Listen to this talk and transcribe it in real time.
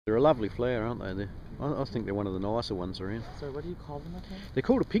They're a lovely flower, aren't they? I think they're one of the nicer ones around. So what do you call them again? They're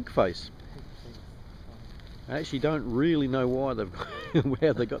called a pig face. Pig face. I actually don't really know why they've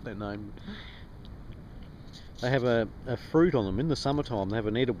how they got that name. They have a fruit on them in the summertime. They have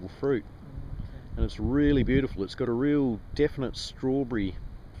an edible fruit, and it's really beautiful. It's got a real definite strawberry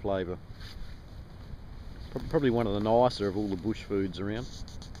flavour. Probably one of the nicer of all the bush foods around.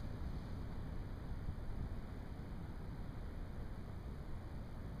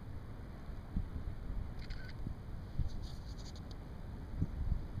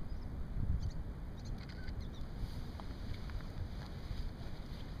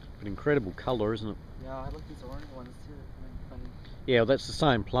 An incredible colour, isn't it? Yeah, I like these orange ones too. Yeah, well, that's the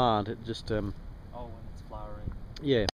same plant. It just Oh, when it's flowering. yeah.